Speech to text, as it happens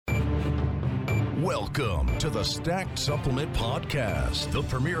Welcome to the Stacked Supplement Podcast, the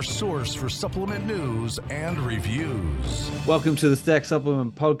premier source for supplement news and reviews. Welcome to the Stacked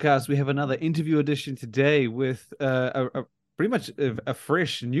Supplement Podcast. We have another interview edition today with pretty much a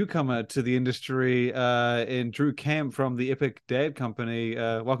fresh newcomer to the industry in Drew Camp from the Epic Dad Company.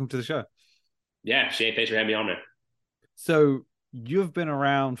 Welcome to the show. Yeah, Shane, thanks for having me on, man. So you've been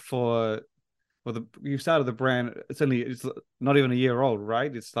around you started the brand. It's not even a year old,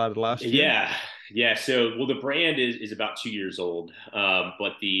 right? It started last year. Yeah. So, the brand is about 2 years old,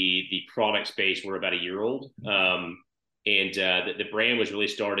 but the product space we're about a year old. And the brand was really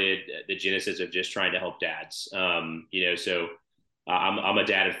started the genesis of just trying to help dads. I'm a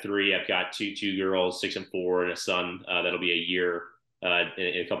dad of three. I've got two girls, 6 and 4, and a son that'll be a year in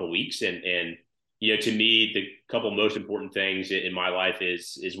a couple of weeks. And to me, the couple most important things in my life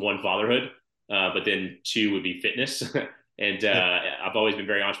is one, fatherhood. But then 2 would be fitness. And I've always been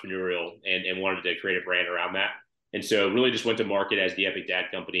very entrepreneurial and wanted to create a brand around that. And so really just went to market as the Epic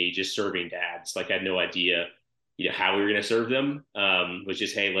Dad Company, just serving dads. Like I had no idea, how we were going to serve them. Was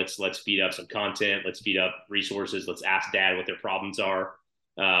just, hey, let's feed up some content. Let's feed up resources. Let's ask dad what their problems are.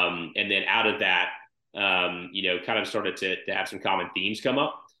 And then out of that, kind of started to have some common themes come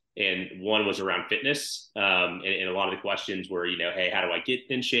up. And one was around fitness. And a lot of the questions were, hey, how do I get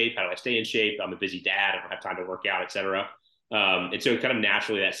in shape? How do I stay in shape? I'm a busy dad. I don't have time to work out, et cetera. And so kind of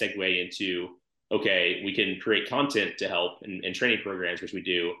naturally that segue into, okay, we can create content to help and training programs, which we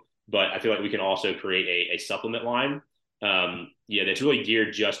do. But I feel like we can also create a supplement line, that's really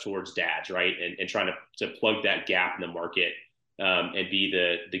geared just towards dads, right? And trying to plug that gap in the market and be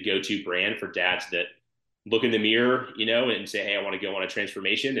the go-to brand for dads that look in the mirror, and say, hey, I want to go on a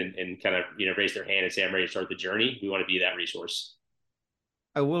transformation and kind of, raise their hand and say, I'm ready to start the journey. We want to be that resource.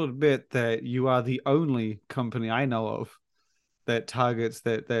 I will admit that you are the only company I know of that targets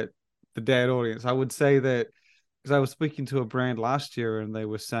that the dad audience. I would say that because I was speaking to a brand last year and they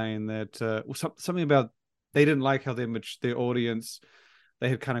were saying that something about they didn't like how their audience, they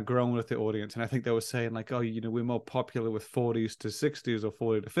had kind of grown with the audience. And I think they were saying like, oh, we're more popular with 40s to 60s or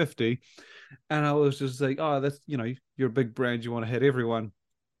 40 to 50. And I was just like, oh, that's, you're a big brand. You want to hit everyone.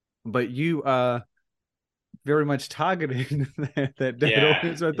 But you are very much targeting that dad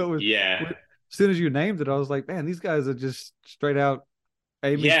audience. So I thought as soon as you named it, I was like, man, these guys are just straight out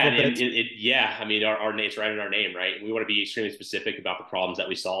aiming. I mean, our name's right in our name, right? We want to be extremely specific about the problems that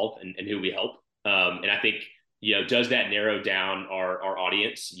we solve and who we help. And I think, does that narrow down our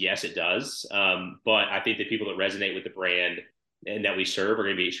audience? Yes, it does. But I think the people that resonate with the brand and that we serve are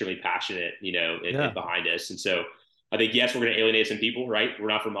going to be extremely passionate, and behind us. And so I think, yes, we're going to alienate some people, right? We're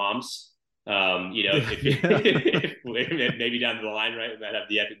not for moms. If maybe down the line, right, we might have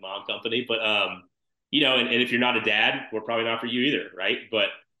the Epic Mom Company, but and if you're not a dad, we're probably not for you either, right? But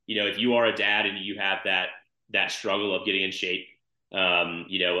if you are a dad and you have that struggle of getting in shape,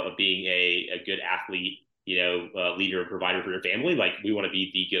 of being a good athlete, leader and provider for your family, like we want to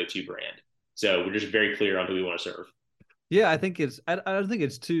be the go-to brand. So we're just very clear on who we want to serve. Yeah, I think I don't think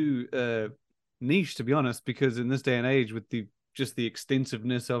it's too niche, to be honest, because in this day and age with the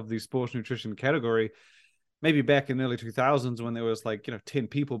extensiveness of the sports nutrition category, maybe back in the early 2000s when there was 10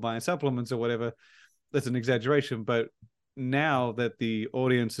 people buying supplements or whatever, that's an exaggeration. But now that the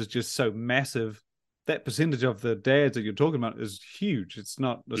audience is just so massive, that percentage of the dads that you're talking about is huge. It's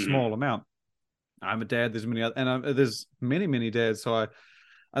not a small amount. I'm a dad. There's many other, and there's many dads. So I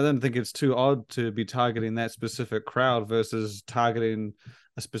don't think it's too odd to be targeting that specific crowd versus targeting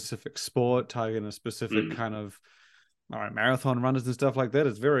a specific sport, targeting a specific kind of marathon runners and stuff like that.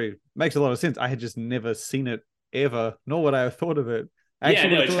 Makes a lot of sense. I had just never seen it ever, nor would I have thought of it. I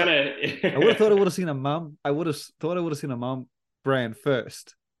would have thought I would have seen a mum. I would have thought I would have seen a mum brand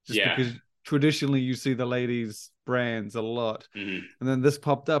first, because traditionally you see the ladies brands a lot, and then this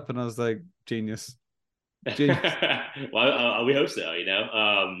popped up, and I was like, genius. Well, we hope so.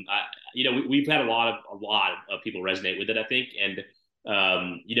 We've had a lot of people resonate with it, I think, and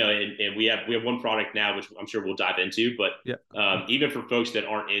and we have one product now, which I'm sure we'll dive into, but even for folks that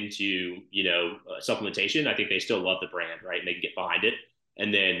aren't into, supplementation, I think they still love the brand, right? And they can get behind it.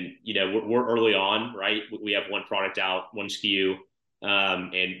 And then, we're early on, right? We have one product out, one SKU,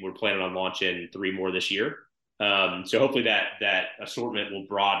 and we're planning on launching 3 more this year. So hopefully that assortment will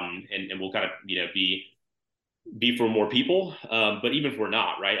broaden and we'll kind of, be for more people. But even if we're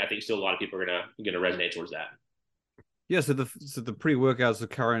not, right, I think still a lot of people are going to resonate towards that. Yeah, so the pre-workouts are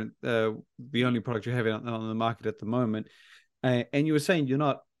current, the only product you have on the market at the moment. And you were saying you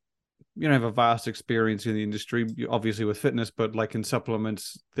don't have a vast experience in the industry, obviously with fitness, but like in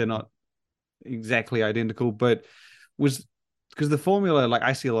supplements, they're not exactly identical. But was because the formula, like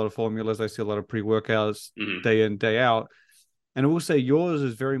I see a lot of formulas, I see a lot of pre-workouts Mm-hmm. day in, day out. And I will say yours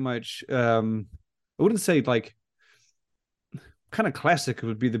is very much, I wouldn't say like kind of classic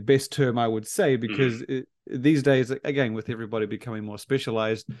would be the best term I would say, because these days, again, with everybody becoming more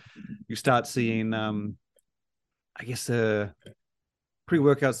specialized, you start seeing, I guess,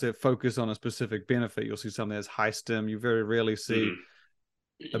 pre-workouts that focus on a specific benefit. You'll see something that's high stim. You very rarely see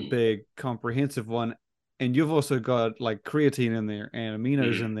a big comprehensive one. And you've also got like creatine in there and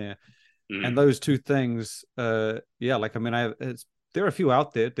aminos in there. And those two things, yeah, like, I mean, there are a few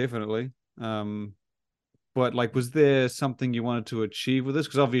out there, definitely. But like, was there something you wanted to achieve with this?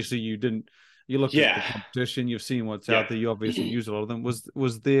 Because obviously you looked at the competition, you've seen what's out there, you obviously use a lot of them.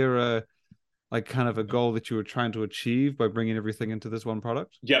 Was there like kind of a goal that you were trying to achieve by bringing everything into this one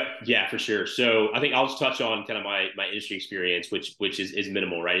product? Yep. Yeah, for sure. So I think I'll just touch on kind of my industry experience, which is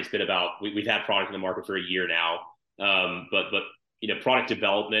minimal, right? It's been about, we've had product in the market for a year now. But product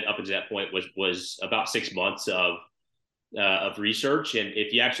development up until that point was about 6 months of research. And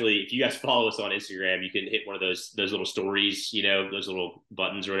if you guys follow us on Instagram, you can hit one of those little stories, those little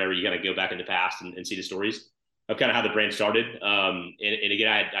buttons or whatever. You got to go back in the past and see the stories of kind of how the brand started. And again,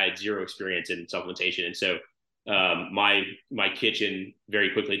 I had zero experience in supplementation. And so my kitchen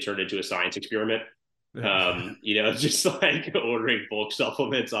very quickly turned into a science experiment. Just like ordering bulk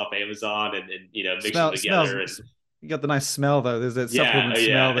supplements off Amazon and mixing them together. You got the nice smell though. There's that supplement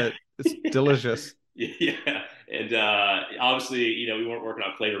smell that it's delicious. Yeah. And obviously, we weren't working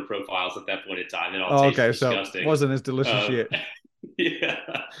on flavor profiles at that point in time. It all tasted disgusting. So it wasn't as delicious yet. Yeah.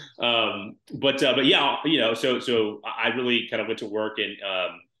 But yeah, so I really kind of went to work and,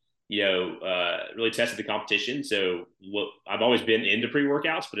 really tested the competition. So I've always been into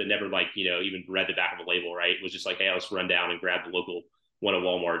pre-workouts, but it never even read the back of a label, right? It was just like, hey, let's run down and grab the local one at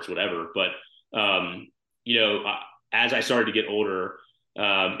Walmart's, whatever. But, as I started to get older,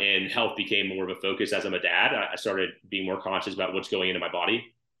 and health became more of a focus as I'm a dad, I started being more conscious about what's going into my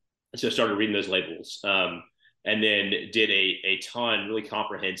body. So I started reading those labels. And then did a ton, really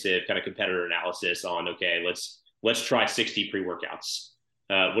comprehensive kind of competitor analysis on, okay, let's try 60 pre-workouts.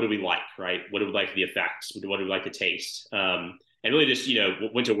 What do we like, right? What do we like the effects? What do we like the taste? And really just,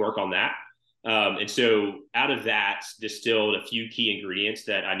 went to work on that. And so out of that, distilled a few key ingredients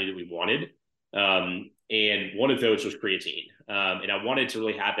that I knew that we wanted. And one of those was creatine. And I wanted to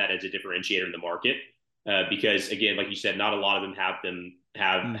really have that as a differentiator in the market, because again, like you said, not a lot of them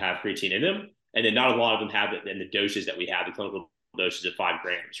have creatine in them. And then not a lot of them have it in the doses that we have, the clinical doses of 5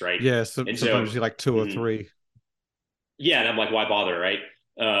 grams, right? Yeah, sometimes you like 2 or 3. Yeah, and I'm like, why bother, right?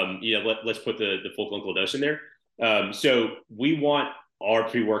 Let's put the full clinical dose in there. So we want our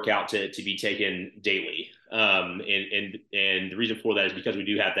pre-workout to be taken daily. And the reason for that is because we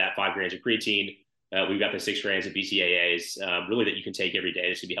do have that 5 grams of creatine. We've got the 6 grams of BCAAs, really that you can take every day.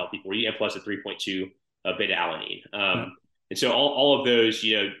 This can be healthy for you, and plus the 3.2 beta alanine. And so all of those,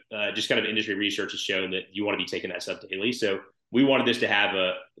 just kind of industry research has shown that you want to be taking that stuff daily. So we wanted this to have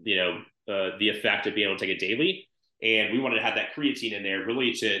the effect of being able to take it daily. And we wanted to have that creatine in there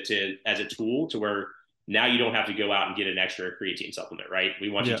really to as a tool to where now you don't have to go out and get an extra creatine supplement, right? We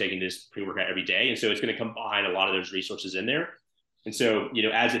want you taking this pre-workout every day. And so it's going to combine a lot of those resources in there. And so,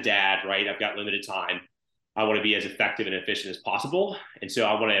 as a dad, right, I've got limited time. I want to be as effective and efficient as possible. And so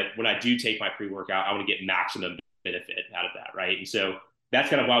when I do take my pre-workout, I want to get maximum benefit out of that, right? And so that's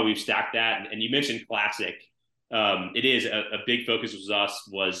kind of why we've stacked that. And you mentioned classic. It is a big focus with us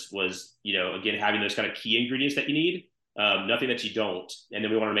was again, having those kind of key ingredients that you need, nothing that you don't. And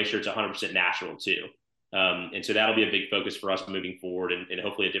then we want to make sure it's 100% natural too. And so that'll be a big focus for us moving forward, and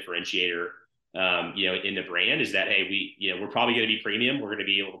hopefully a differentiator, in the brand is that, hey, we're probably going to be premium. We're going to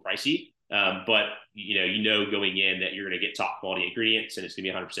be a little pricey, but going in that you're going to get top quality ingredients and it's going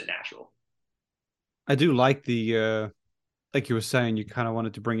to be 100% natural. I do like like you were saying, you kind of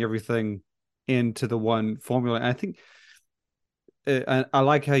wanted to bring everything into the one formula. And I think I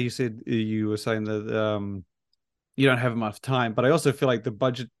like how you said, you were saying that you don't have enough time, but I also feel like the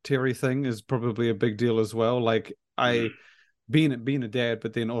budgetary thing is probably a big deal as well. Like being a dad,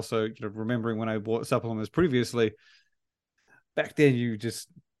 but then also remembering when I bought supplements previously, back then you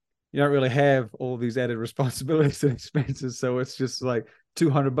don't really have all these added responsibilities and expenses, so it's just like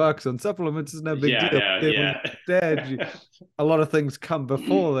 $200 on supplements is no big deal. Dad, a lot of things come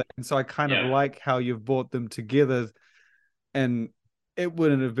before that, and so I kind of like how you've brought them together, and it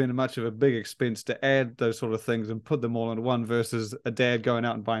wouldn't have been much of a big expense to add those sort of things and put them all into one versus a dad going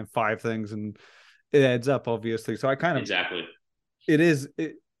out and buying 5 things, and it adds up, obviously. So I kind of it is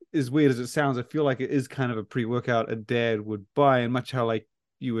as weird as it sounds, I feel like it is kind of a pre-workout a dad would buy, and much how like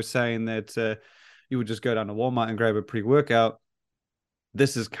you were saying that you would just go down to Walmart and grab a pre-workout.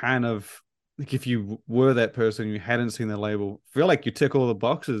 This is kind of like if you were that person, you hadn't seen the label, feel like you tick all the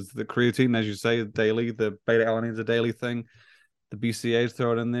boxes. The creatine, as you say, daily, the beta-alanine is a daily thing. The BCAAs,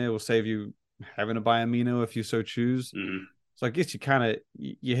 throw it in there, will save you having to buy amino if you so choose. Mm-hmm. So I guess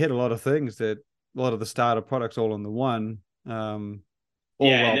you hit a lot of things that a lot of the starter products all in the one, all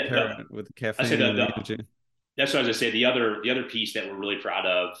Yeah, well paired with the I said caffeine and the energy. that's what I was gonna say. The other piece that we're really proud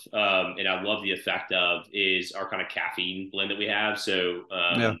of, and I love the effect of, is our kind of caffeine blend that we have. So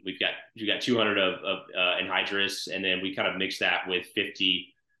Yeah. we've got 200 of anhydrous, and then we kind of mix that with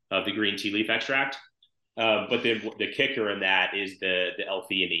 50 of the green tea leaf extract. But then the kicker in that is the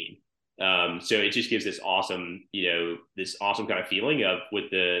L-theanine. So it just gives this awesome kind of feeling of,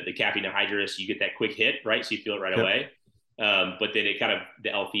 with the caffeine anhydrous, you get that quick hit, right? So you feel it right away. But then the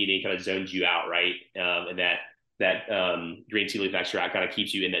L-theanine kind of zones you out, right? And that green tea leaf extract kind of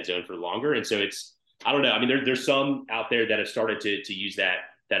keeps you in that zone for longer. And so I don't know. I mean, there's some out there that have started to use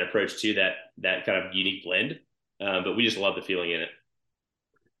that approach too, that kind of unique blend. But we just love the feeling in it.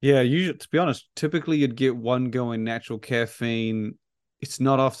 Yeah, usually, to be honest, typically you'd get one going natural caffeine. It's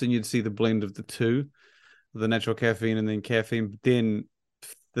not often you'd see the blend of the two, the natural caffeine and then caffeine. But then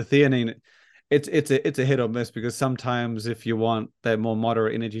the theanine, it's a hit or miss, because sometimes if you want that more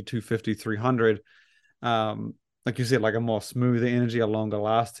moderate energy, 250, 300, like you said, like a more smoother energy, a longer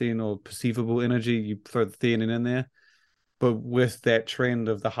lasting or perceivable energy, you throw the theanine in there. But with that trend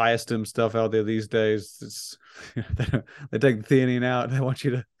of the higher stim stuff out there these days, it's they take the theanine out. They want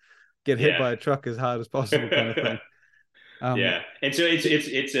you to get hit by a truck as hard as possible, kind of thing. Yeah, and so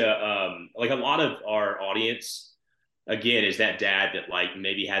it's like a lot of our audience, again, is that dad that like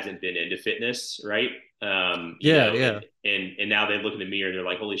maybe hasn't been into fitness, right? And now they look in the mirror and they're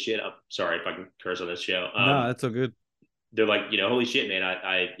like, holy shit, I'm sorry if I can curse on this show. No, that's so good. They're like, holy shit, man,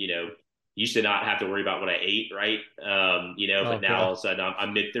 I used to not have to worry about what I ate, right? But now all of a sudden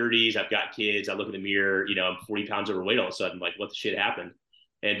I'm mid-30s, I've got kids, I look in the mirror, I'm 40 pounds overweight all of a sudden, like, what the shit happened?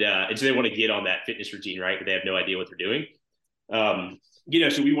 And so they want to get on that fitness routine, right? But they have no idea what they're doing.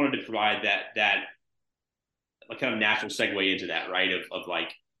 So we wanted to provide that kind of natural segue into that, right? Of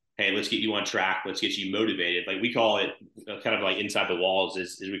like, hey, let's get you on track. Let's get you motivated. Like we call it kind of like inside the walls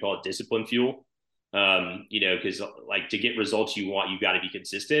is we call it discipline fuel. Because like to get results you want, you've got to be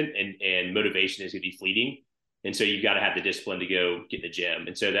consistent, and motivation is going to be fleeting. And so you've got to have the discipline to go get in the gym.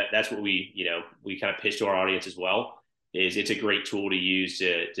 And so that's what we kind of pitch to our audience as well, is it's a great tool to use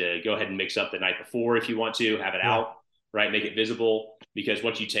to go ahead and mix up the night before if you want to have it out, right? Make it visible, because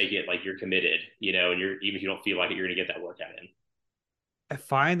once you take it, like, you're committed, and even if you don't feel like it, you're going to get that workout in. I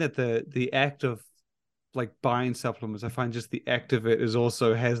find that the act of like buying supplements, I find just the act of it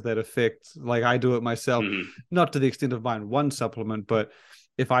also has that effect. Like I do it myself, not to the extent of buying one supplement, but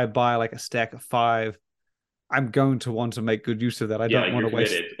if I buy like a stack of 5, I'm going to want to make good use of that. I don't want to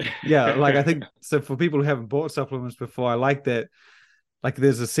waste. Like I think so. For people who haven't bought supplements before, I like that. Like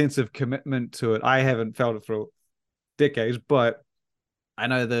there's a sense of commitment to it. I haven't felt it for decades, but I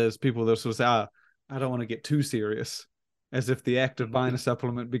know there's people that sort of say, I don't want to get too serious, as if the act of buying a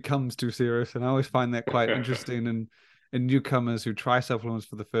supplement becomes too serious. And I always find that quite interesting in newcomers who try supplements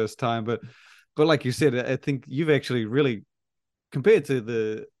for the first time. But like you said, I think you've actually really, compared to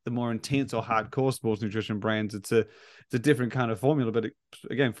the more intense or hardcore sports nutrition brands, it's a different kind of formula. But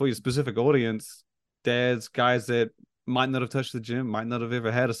again, for your specific audience, dads, guys that might not have touched the gym, might not have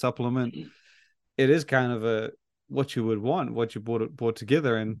ever had a supplement, it is kind of what you would want, what you brought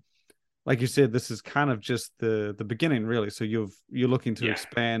together. And like you said, this is kind of just the beginning, really. So you're looking to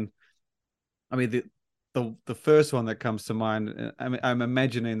expand. I mean, the first one that comes to mind, I mean, I'm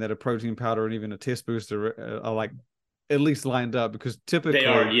imagining that a protein powder and even a test booster are like at least lined up, because typically they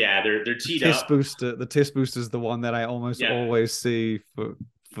are. Yeah, they're teed up. The test booster is the one that I almost always see for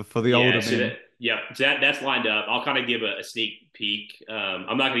the older men. So that's lined up. I'll kind of give a sneak peek.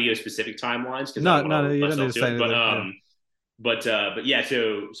 I'm not going to give specific timelines because no, you don't need to say anything. But so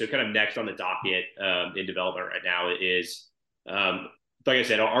kind of next on the docket in development right now is, like I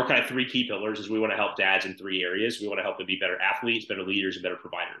said, our kind of 3 key pillars is we want to help dads in 3 areas. We want to help them be better athletes, better leaders, and better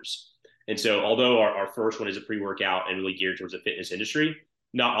providers. And so although our first one is a pre-workout and really geared towards the fitness industry,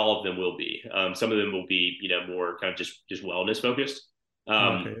 not all of them will be. Some of them will be, more kind of just wellness focused.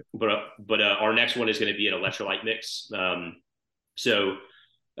 But our next one is going to be an electrolyte mix.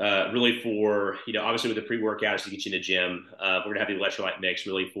 Really for, obviously with the pre-workout is to get you in the gym. We're going to have the electrolyte mix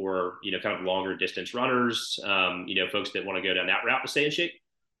really for, kind of longer distance runners, folks that want to go down that route to stay in shape.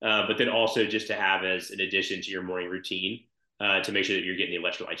 But then also just to have as an addition to your morning routine to make sure that you're getting the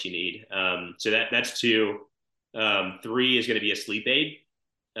electrolytes you need. So that's 2. 3 is going to be a sleep aid.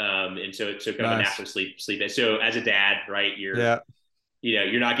 And so kind of a Nice. natural sleep. So as a dad, right, Yeah.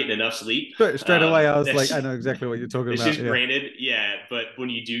 you're not getting enough sleep. Straight away, I was like, That's I know exactly what you're talking it's about. just Yeah. granted, yeah. But when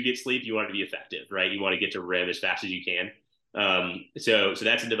you do get sleep, you want it to be effective, right? You want to get to REM as fast as you can. So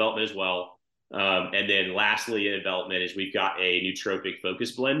that's in development as well. And then lastly, in development is we've got a nootropic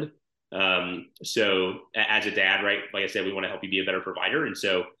focus blend. So as a dad, right, like I said, we want to help you be a better provider, and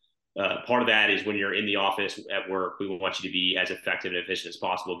so part of that is when you're in the office at work, we want you to be as effective and efficient as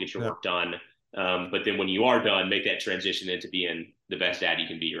possible, get your work done. But then when you are done, make that transition into being the best dad you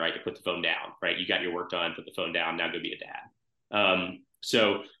can be, right? To put the phone down, right? You got your work done, put the phone down, now go be a dad.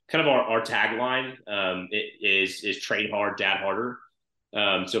 So kind of our tagline is train hard, dad harder.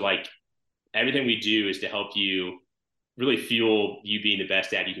 So like everything we do is to help you really fuel you being the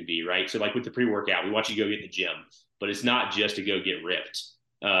best dad you can be, right? So like with the pre-workout, we want you to go get in the gym, but it's not just to go get ripped.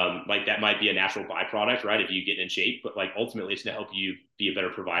 Like that might be a natural byproduct, right? If you get in shape, but like ultimately it's to help you be a better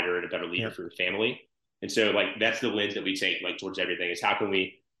provider and a better leader for your family. And so like that's the lens that we take like towards everything is how can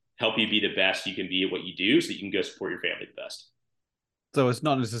we help you be the best you can be at what you do so that you can go support your family the best. So it's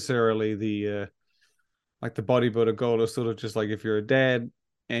not necessarily the like the bodybuilder goal is sort of just like if you're a dad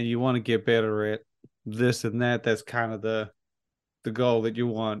and you want to get better at this and that, that's kind of the goal that you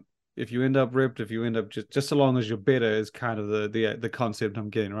want. If you end up ripped, if you end up just so long as you're better is kind of the concept I'm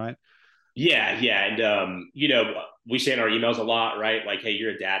getting, right? Yeah, yeah. And we say in our emails a lot, right? Like, hey,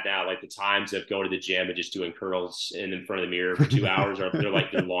 you're a dad now. Like the times of going to the gym and just doing curls in front of the mirror for 2 hours they're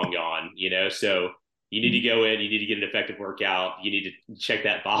long gone, So you need to go in, you need to get an effective workout, you need to check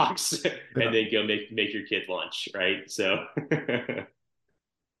that box and then go make your kid lunch, right? So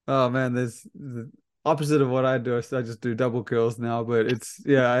oh man, there's the opposite of what I do. I just do double curls now, but it's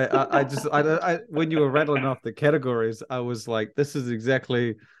I just I when you were rattling off the categories, I was like, this is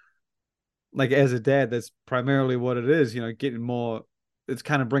exactly like as a dad, that's primarily what it is, getting more, it's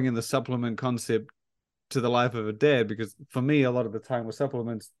kind of bringing the supplement concept to the life of a dad, because for me, a lot of the time with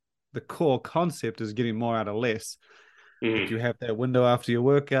supplements, the core concept is getting more out of less. Like you have that window after your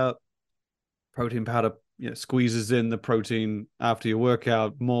workout, protein powder, squeezes in the protein after your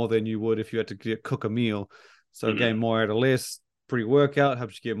workout more than you would if you had to cook a meal. So gain more out of less. Pre-workout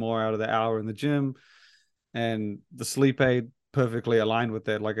helps you get more out of the hour in the gym, and the sleep aid perfectly aligned with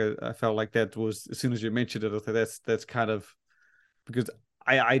that. Like I felt like that was, as soon as you mentioned it, I thought that's kind of, because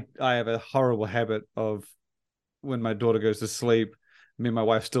I have a horrible habit of when my daughter goes to sleep, me and my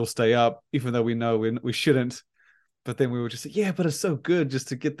wife still stay up, even though we know we shouldn't. But then we would just say, yeah, but it's so good just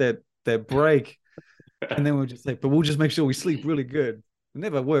to get that break. And then we would just say, but we'll just make sure we sleep really good. It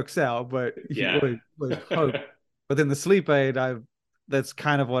never works out, but you always hope. But then the sleep aid, that's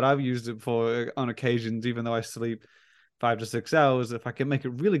kind of what I've used it for on occasions, even though I sleep 5 to 6 hours. If I can make it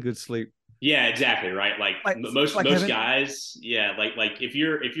really good sleep. Yeah, exactly. Right. Like most having, guys. Yeah. Like if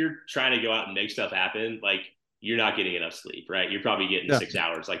you're trying to go out and make stuff happen, like you're not getting enough sleep, right? You're probably getting 6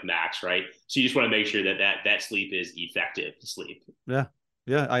 hours like max, right? So you just want to make sure that sleep is effective sleep. Yeah.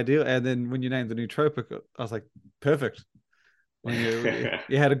 Yeah, ideal. And then when you named the nootropic, I was like, perfect. When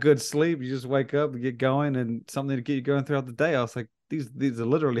you had a good sleep, you just wake up and get going, and something to get you going throughout the day. I was like, these are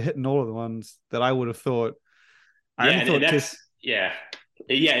literally hitting all of the ones that I would have thought. And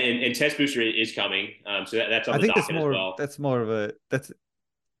test booster is coming. So that's on the docket as well. That's more of a,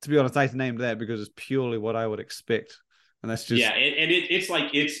 to be honest, I named that because it's purely what I would expect, and that's just it's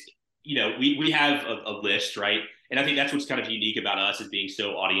like we have a list, right? And I think that's what's kind of unique about us as being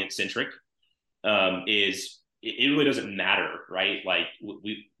so audience centric. Is it really doesn't matter, right? Like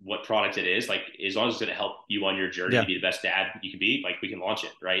what product it is, like as long as it's going to help you on your journey to be the best dad you can be, like we can launch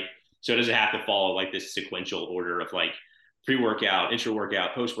it, right? So it doesn't have to follow like this sequential order of like pre-workout,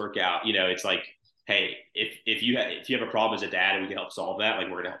 intra-workout, post-workout. It's like, hey, if you have a problem as a dad and we can help solve that, like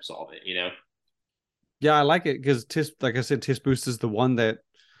we're going to help solve it, Yeah, I like it because like I said, Test Boost is the one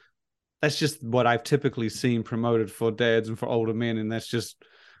that's just what I've typically seen promoted for dads and for older men, and that's just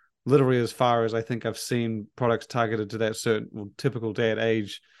literally as far as I think I've seen products targeted to that certain typical dad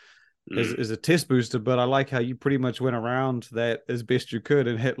age is a test booster. But I like how you pretty much went around that as best you could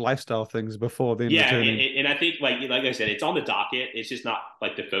and hit lifestyle things before then. Yeah, and I think like I said, it's on the docket. It's just not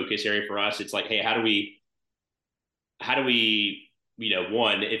like the focus area for us. It's like, hey, how do we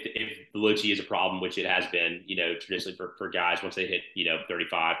one, if the low T is a problem, which it has been, traditionally for guys once they hit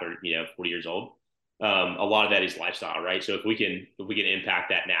 35 or 40 years old, a lot of that is lifestyle, right? So if we can impact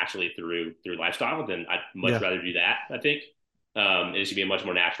that naturally through lifestyle, then I'd much rather do that, I think. And it should be a much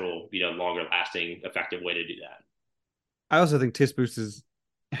more natural, longer lasting, effective way to do that. I also think test boosters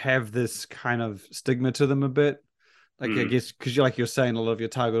have this kind of stigma to them a bit. Like, I guess, because like you're saying, a lot of your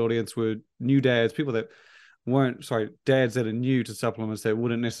target audience were new dads, people that dads that are new to supplements that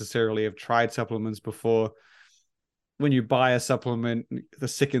wouldn't necessarily have tried supplements before. When you buy a supplement, the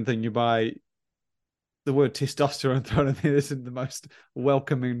second thing you buy, the word testosterone thrown in there isn't the most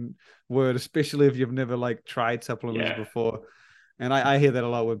welcoming word, especially if you've never like tried supplements before. And I hear that a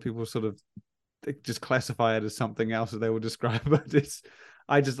lot when people sort of just classify it as something else that they would describe. But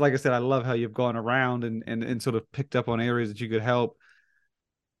like I said, I love how you've gone around and sort of picked up on areas that you could help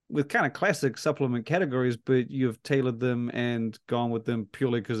with kind of classic supplement categories, but you've tailored them and gone with them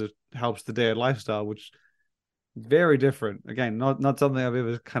purely because it helps the dad lifestyle, which very different. Again, not something I've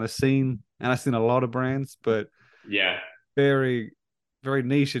ever kind of seen, and I've seen a lot of brands, but very, very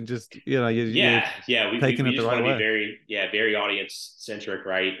niche, and just you're taking it the right way. Very audience centric,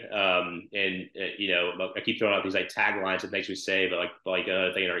 right? I keep throwing out these like taglines that makes me say, but like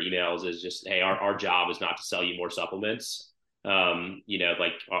another thing in our emails is just, hey, our job is not to sell you more supplements.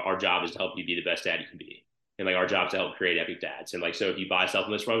 Like our job is to help you be the best dad you can be, and like our job is to help create epic dads. And like, so if you buy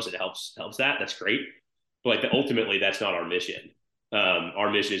supplements from us, it helps that. That's great. But like ultimately, that's not our mission.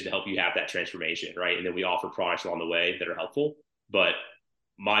 Our mission is to help you have that transformation, right? And then we offer products along the way that are helpful. But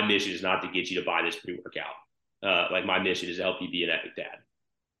my mission is not to get you to buy this pre-workout. Like my mission is to help you be an epic dad.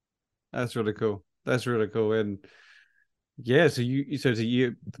 That's really cool. And yeah, so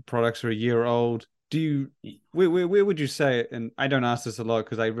the products are a year old. Where would you say it? And I don't ask this a lot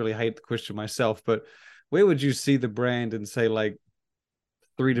because I really hate the question myself, but where would you see the brand in say like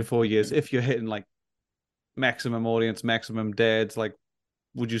 3 to 4 years if you're hitting like maximum audience, maximum dads? Like,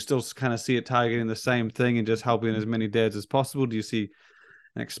 would you still kind of see it targeting the same thing and just helping as many dads as possible? Do you see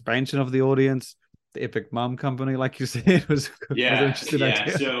an expansion of the audience? The Epic Mom Company, like you said, was an interesting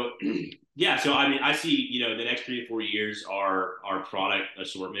idea. So I mean, I see, the next 3 to 4 years, our product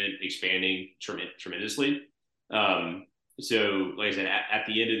assortment expanding tremendously. So like I said, at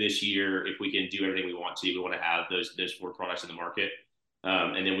the end of this year, if we can do everything we want to have those 4 products in the market.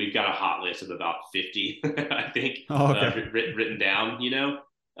 And then we've got a hot list of about 50, I think, written down,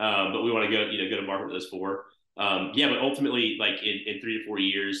 but we want to go to market with those 4. But ultimately, like in 3 to 4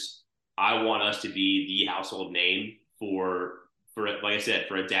 years, I want us to be the household name for like I said,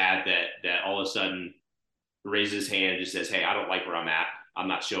 for a dad that all of a sudden raises his hand and just says, hey, I don't like where I'm at. I'm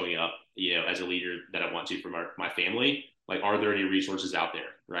not showing up, as a leader that I want to for my family. Like, are there any resources out there?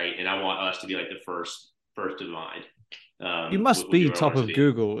 Right. And I want us to be like the first of mind. You must be top of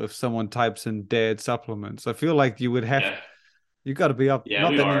Google if someone types in dad supplements. I feel like you would have. Yeah. You got to be up. Yeah,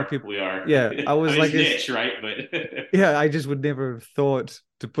 not that many people. We are. Yeah, I was like, niche, right? But yeah, I just would never have thought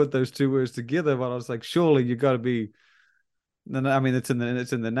to put those 2 words together. But I was like, surely you got to be. I mean, it's in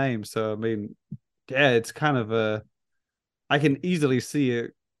the name. So I mean, yeah, it's kind of I can easily see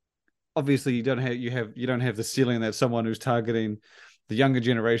it. Obviously, you don't have the ceiling that someone who's targeting the younger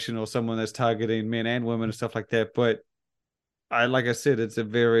generation or someone that's targeting men and women and stuff like that. But like I said, it's a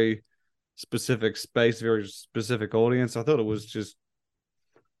very specific space, very specific audience. I thought it was just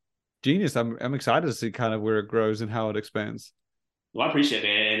genius. I'm excited to see kind of where it grows and how it expands. Well, I appreciate it,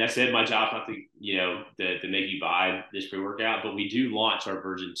 man. And I said my job not to, to make you buy this pre-workout, but we do launch our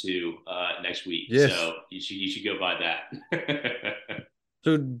version 2 next week. Yes. So you should go buy that.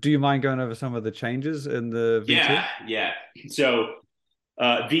 So do you mind going over some of the changes in the V2? Yeah. So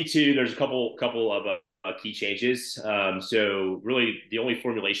V2, there's a couple of key changes. So really the only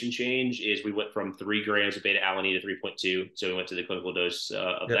formulation change is we went from 3 grams of beta alanine to 3.2. So we went to the clinical dose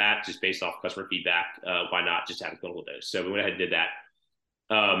of that just based off customer feedback. Why not just have a clinical dose? So we went ahead and did that.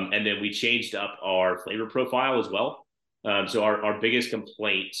 And then we changed up our flavor profile as well. So our biggest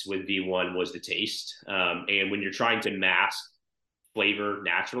complaint with V1 was the taste. And when you're trying to mask flavor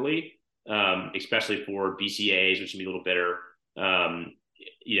naturally, especially for BCAAs, which can be a little bitter,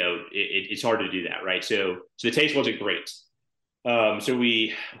 it's hard to do that, right? So the taste wasn't great. So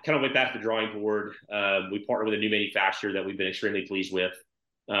we kind of went back to the drawing board. We partnered with a new manufacturer that we've been extremely pleased with.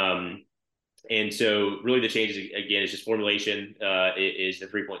 And so really the changes, again, is just formulation is the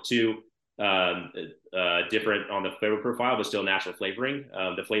 3.2, different on the flavor profile, but still natural flavoring.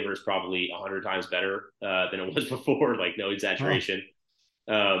 The flavor is probably 100 times better than it was before, like no exaggeration.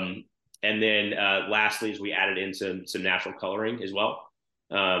 And then lastly is we added in some natural coloring as well.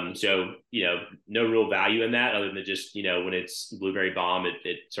 So, no real value in that other than just, when it's blueberry bomb,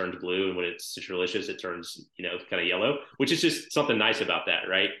 it turns blue. And when it's citralicious, it turns, kind of yellow, which is just something nice about that.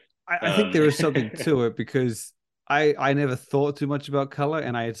 Right. I think there is something to it because I never thought too much about color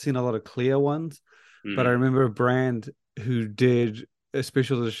and I had seen a lot of clear ones, but I remember a brand who did a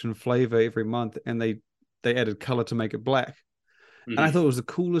special edition flavor every month and they added color to make it black. And I thought it was the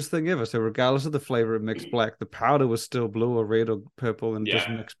coolest thing ever. So regardless of the flavor, it mixed black. The powder was still blue or red or purple and just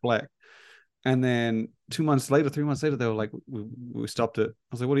mixed black. And then 2 months later, 3 months later, they were like, we stopped it.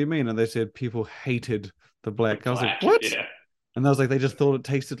 I was like, what do you mean? And they said people hated the black. I was like, Black. what? Yeah. And I was like, they just thought it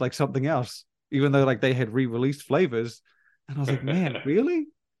tasted like something else, even though like they had re-released flavors. And I was like, man, really?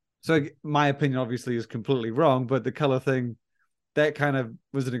 So my opinion obviously is completely wrong, but the color thing, that kind of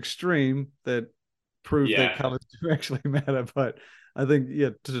was an extreme that proved that Yeah. colors do actually matter. But I think, yeah,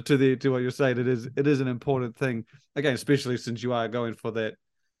 to what you're saying, it is an important thing. Again, especially since you are going for that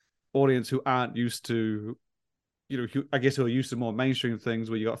audience who aren't used to, I guess who are used to more mainstream things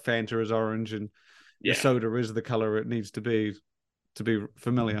where you got Fanta as orange and your Yeah. soda is the color it needs to be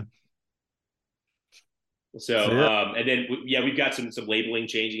familiar. So, So yeah, and then we've got some labeling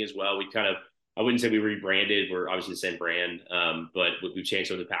changing as well. We kind of, I wouldn't say we rebranded. We're obviously the same brand, but we've changed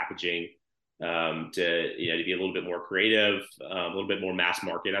some of the packaging to to be a little bit more creative, a little bit more mass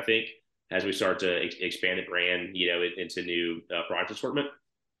market. I think as we start to expand the brand, into new product assortment,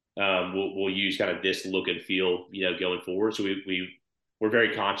 we'll use kind of this look and feel, going forward. So we're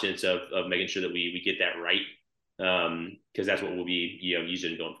very conscious of making sure that we get that right, because that's what we'll be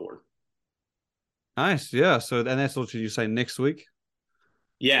using going forward. nice. Yeah. So and that's what you say next week.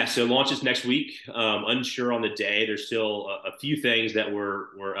 Yeah, so launches next week. Unsure on the day. There's still a few things that we're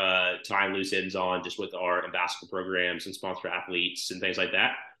tying loose ends on, just with our ambassador programs and sponsor athletes and things like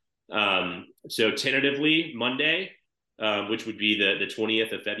that. So tentatively Monday, which would be the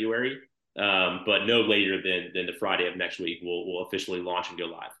 20th of February, but no later than the Friday of next week, we'll officially launch and go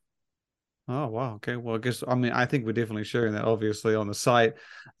live. Oh wow. Okay. Well, I think we're definitely sharing that obviously on the site.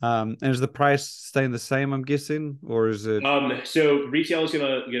 And is the price staying the same, I'm guessing, or is it So retail is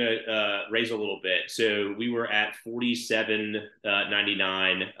gonna raise a little bit. So we were at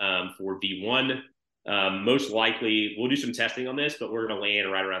 $47.99 for V1. Most likely we'll do some testing on this, but we're gonna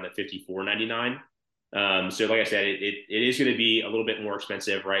land right around the $54.99. So like I said, it is gonna be a little bit more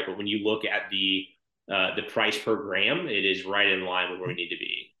expensive, right? But when you look at the price per gram, it is right in line with where we need to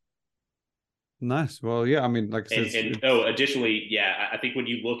be. nice? Well, yeah, I mean, like I said, Additionally, yeah, I think when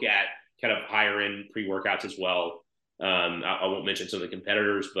you look at kind of higher end pre workouts as well, I won't mention some of the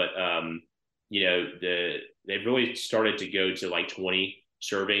competitors, but they've really started to go to like 20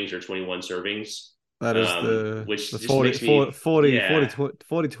 servings or 21 servings, that is which the just 40 makes me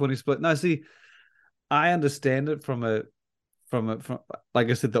 40 20 split. No, see, I understand it from like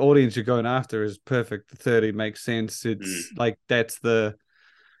I said, the audience you're going after is perfect. The 30 makes sense. It's like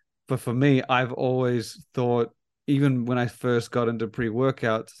but for me, I've always thought, even when I first got into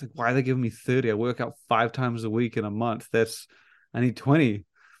pre-workouts, it's like, why are they giving me 30? I work out 5 times a week in a month. I need 20.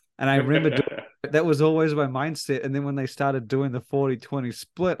 And I remember that was always my mindset. And then when they started doing the 40-20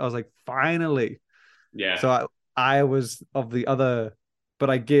 split, I was like, finally. yeah, So I was of the other, but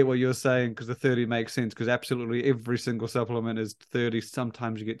I get what you're saying because the 30 makes sense because absolutely every single supplement is 30.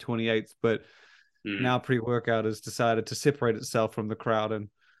 Sometimes you get 28, but now pre-workout has decided to separate itself from the crowd and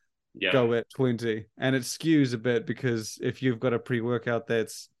yeah, go at 20. And it skews a bit because if you've got a pre-workout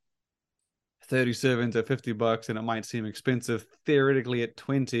that's 37 to $50 and it might seem expensive, theoretically at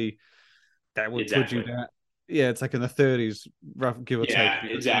 20, that would put you exactly. down. Yeah, it's like in the 30s, rough give or take. Yeah,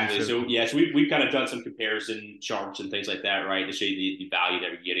 exactly. So yes, we've kind of done some comparison charts and things like that, right, to show you the value that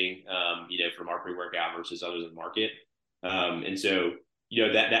we're getting, from our pre-workout versus others in the market. And so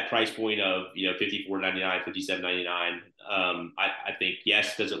that price point of $54.99, $57.99. I think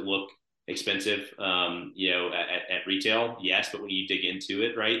yes, does it look expensive? At retail, yes, but when you dig into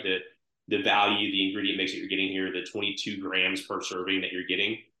it, right, the value, the ingredient mix that you're getting here, the 22 grams per serving that you're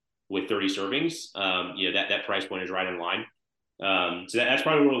getting with 30 servings, that price point is right in line. So that's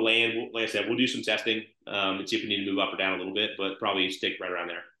probably where we'll land. Like I said, we'll do some testing and see if we need to move up or down a little bit, but probably stick right around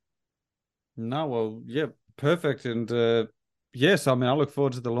there. No, well, yeah, perfect. And yes, I mean, I look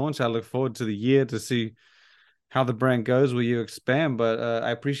forward to the launch. I look forward to the year to see how the brand goes, where you expand. But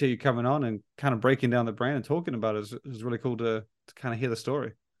I appreciate you coming on and kind of breaking down the brand and talking about it. It's really cool to kind of hear the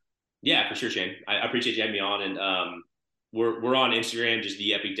story. Yeah, for sure, Shane. I appreciate you having me on, and we're on Instagram. Just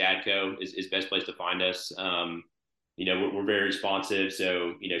the Epic Dad Co is best place to find us. We're very responsive,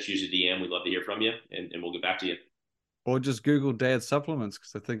 so shoot us a DM. We'd love to hear from you, and we'll get back to you. Or just Google dad supplements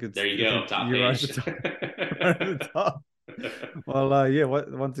because There you go, top you're right page. at the top. Right at the top. Well, yeah.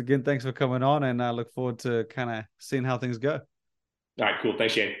 Once again, thanks for coming on, and I look forward to kind of seeing how things go. All right, cool.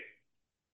 Thanks, Shane.